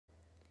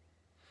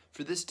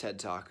For this TED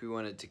Talk, we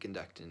wanted to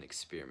conduct an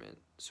experiment.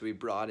 So we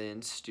brought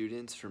in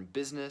students from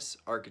business,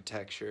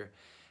 architecture,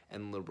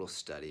 and liberal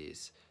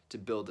studies to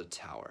build a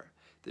tower.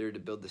 They were to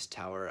build this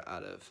tower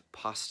out of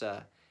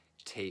pasta,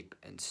 tape,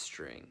 and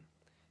string.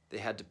 They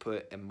had to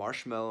put a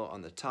marshmallow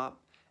on the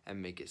top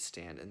and make it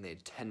stand, and they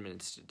had 10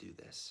 minutes to do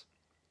this.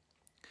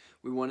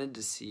 We wanted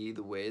to see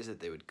the ways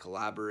that they would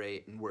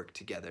collaborate and work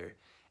together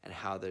and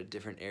how the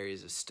different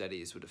areas of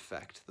studies would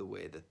affect the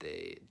way that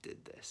they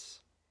did this.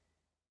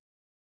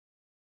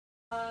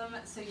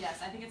 So yes,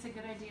 I think it's a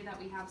good idea that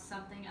we have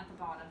something at the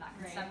bottom that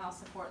can somehow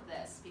support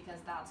this, because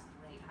that's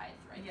great height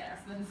right there.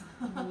 That is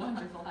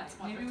wonderful height.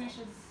 Maybe we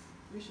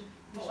should.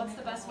 But what's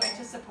the best way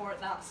to support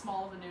that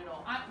small of a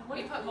noodle?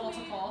 We put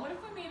multiple. What if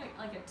we made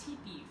like a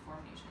teepee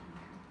formation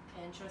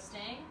here?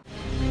 Interesting.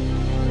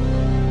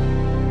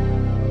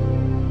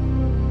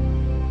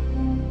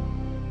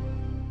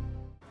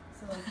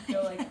 So like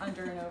go like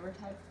under and over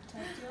type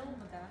deal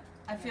with that.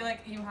 I feel like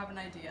you have an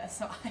idea,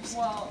 so I should.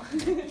 Well,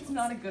 it's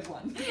not a good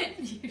one.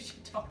 You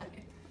should try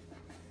it.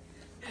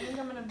 I think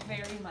I'm gonna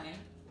vary mine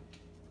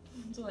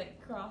to like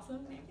cross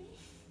them maybe.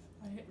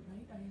 I have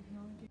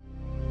no idea.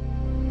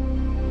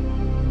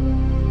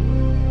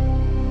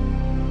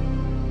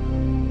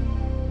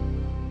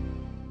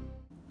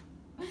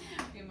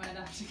 We might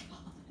have to call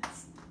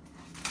this.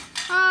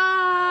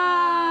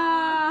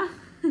 Ah!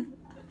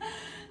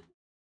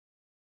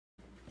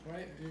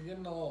 Right, you're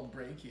getting a little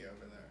breaky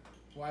over there.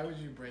 Why would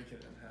you break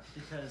it in half?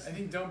 Because I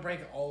think don't break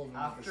all of them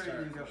at the after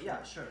start. you go,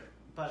 yeah, sure.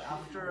 But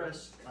after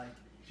us, like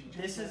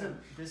this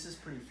is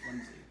pretty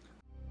flimsy.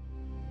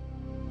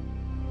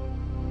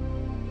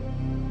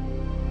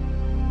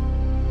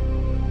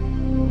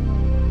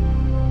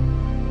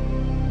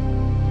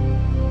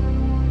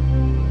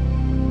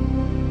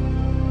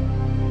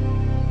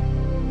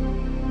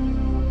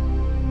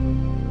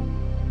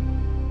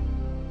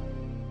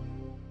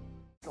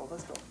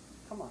 Let's go.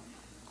 Come on.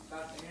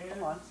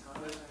 Come on.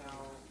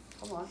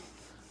 Come on.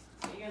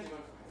 You guys are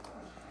going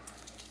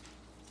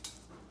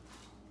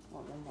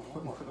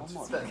One more.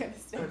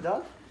 We're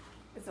done?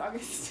 It's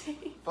August.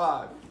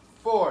 5,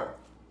 4,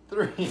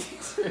 3,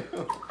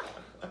 2.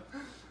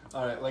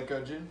 All right, let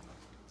go, June.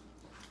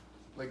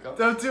 Let go.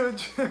 Don't do it,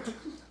 Jim.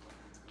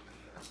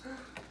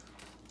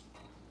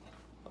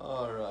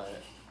 All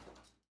right.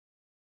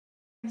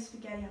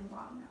 Spaghetti on the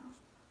bottom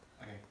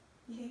now. Okay.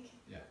 You think?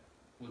 Yeah.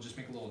 We'll just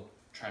make a little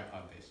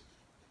tripod base.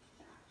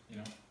 You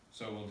know?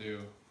 So we'll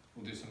do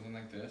something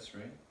like this,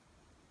 right?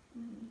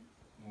 Mm-hmm.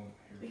 Well,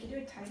 We here, could do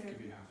a tighter,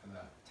 give you half of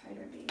that.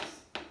 tighter base.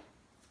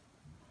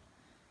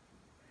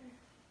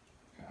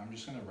 Okay, I'm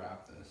just gonna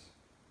wrap this.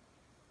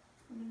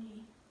 How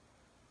many?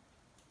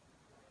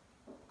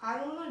 I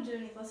don't want to do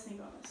any listening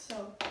bonus,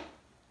 so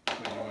Wait,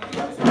 you wanna do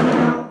let's it? put it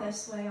out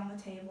this way on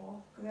the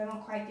table, because I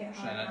don't quite get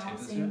Should I how not tape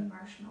this balancing yet?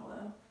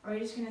 marshmallow. Are you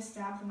just gonna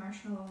stab the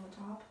marshmallow on the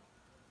top?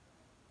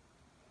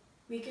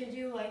 We could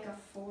do like a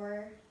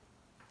 4,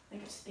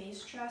 like a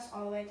space truss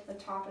all the way to the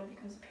top, and it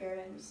becomes a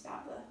pyramid, and we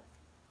stab the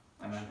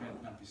That might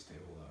marshmallow. not be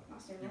stable though.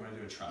 Not stable. You wanna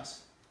do a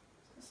truss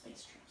A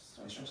space truss.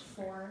 So Space it's truss?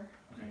 like Okay. 4.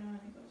 Okay. You know, I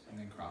think it was and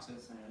then cross it?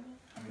 so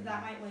How many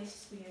that more? might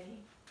waste spaghetti.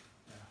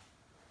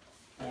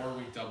 Yeah. Or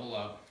we double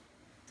up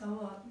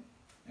Double up.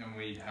 and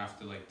we'd have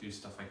to like do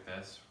stuff like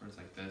this, where it's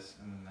like this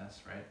and then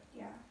this, right?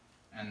 Yeah.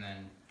 And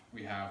then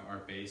we have our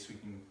base, we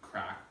can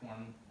crack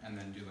one and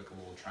then do like a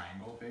little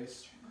triangle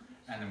base.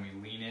 And then we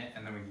lean it,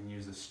 and then we can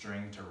use the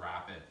string to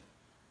wrap it,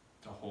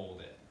 to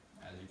hold it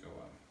as you go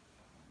up.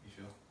 You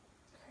feel?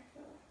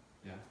 Okay.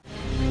 Yeah.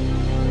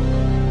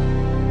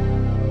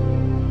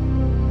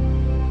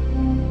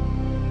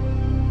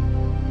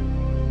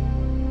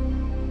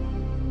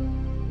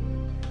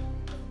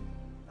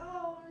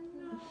 Oh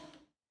no.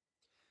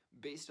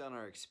 Based on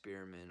our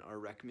experiment, our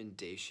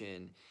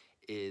recommendation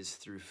is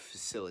through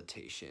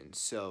facilitation.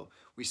 So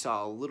we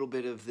saw a little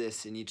bit of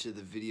this in each of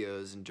the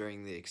videos and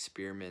during the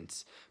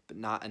experiments, but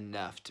not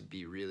enough to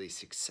be really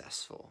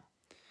successful.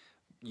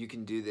 You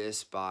can do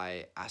this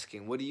by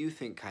asking, what do you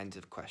think kinds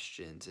of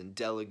questions, and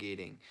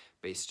delegating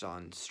based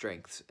on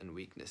strengths and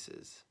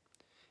weaknesses.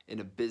 In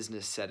a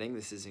business setting,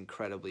 this is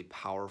incredibly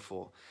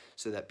powerful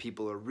so that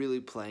people are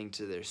really playing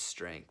to their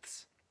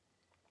strengths.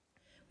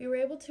 We were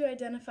able to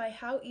identify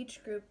how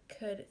each group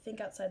could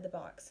think outside the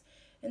box.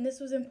 And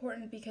this was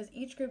important because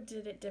each group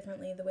did it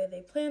differently, the way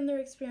they planned their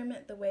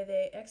experiment, the way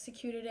they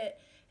executed it,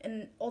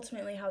 and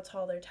ultimately how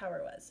tall their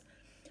tower was.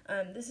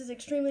 This is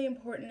extremely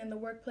important in the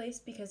workplace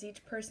because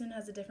each person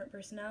has a different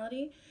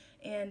personality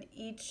and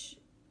each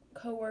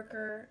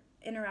coworker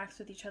interacts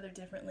with each other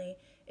differently.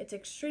 It's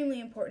extremely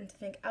important to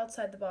think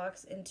outside the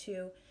box and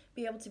to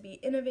be able to be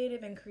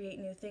innovative and create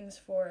new things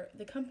for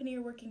the company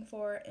you're working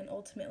for, and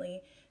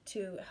ultimately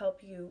to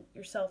help you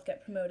yourself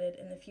get promoted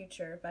in the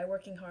future by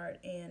working hard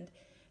and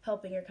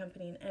helping your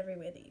company in every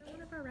way that you can.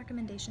 One of our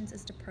recommendations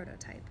is to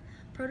prototype.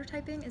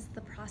 Prototyping is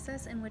the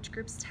process in which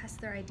groups test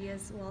their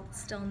ideas while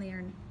still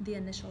in the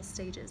initial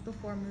stages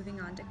before moving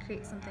on to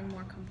create something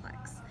more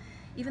complex.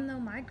 Even though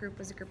my group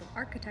was a group of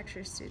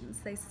architecture students,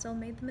 they still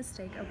made the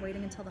mistake of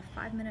waiting until the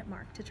 5-minute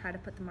mark to try to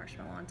put the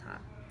marshmallow on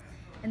top.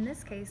 In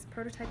this case,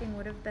 prototyping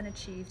would have been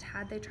achieved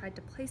had they tried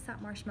to place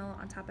that marshmallow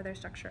on top of their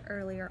structure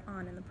earlier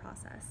on in the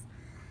process.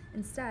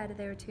 Instead,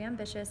 they were too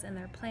ambitious in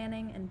their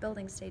planning and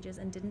building stages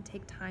and didn't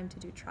take time to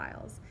do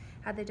trials.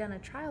 Had they done a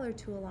trial or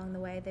two along the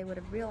way, they would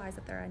have realized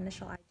that their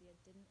initial idea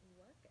didn't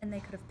work and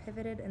they could have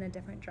pivoted in a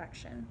different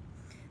direction.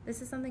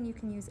 This is something you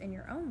can use in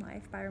your own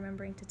life by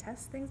remembering to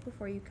test things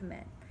before you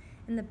commit.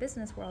 In the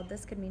business world,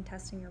 this could mean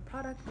testing your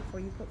product before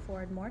you put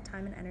forward more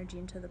time and energy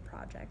into the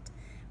project.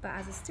 But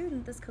as a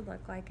student, this could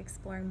look like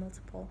exploring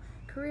multiple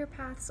career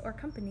paths or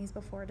companies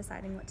before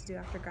deciding what to do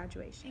after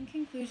graduation. In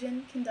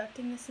conclusion,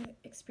 conducting this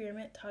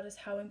experiment taught us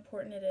how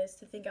important it is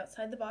to think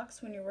outside the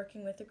box when you're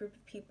working with a group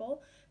of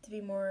people to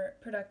be more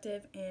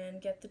productive and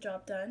get the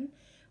job done.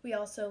 We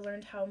also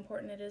learned how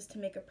important it is to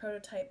make a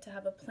prototype, to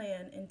have a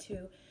plan, and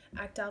to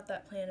act out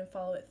that plan and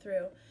follow it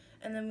through.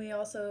 And then we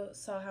also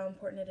saw how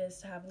important it is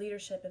to have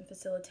leadership and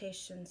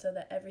facilitation so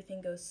that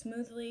everything goes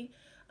smoothly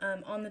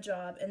on the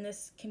job. And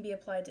this can be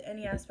applied to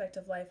any aspect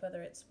of life,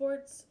 whether it's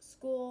sports,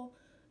 school,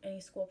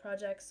 any school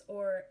projects,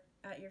 or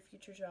at your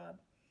future job.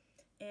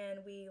 And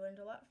we learned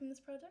a lot from this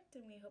project,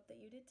 and we hope that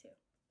you did too.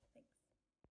 Thanks.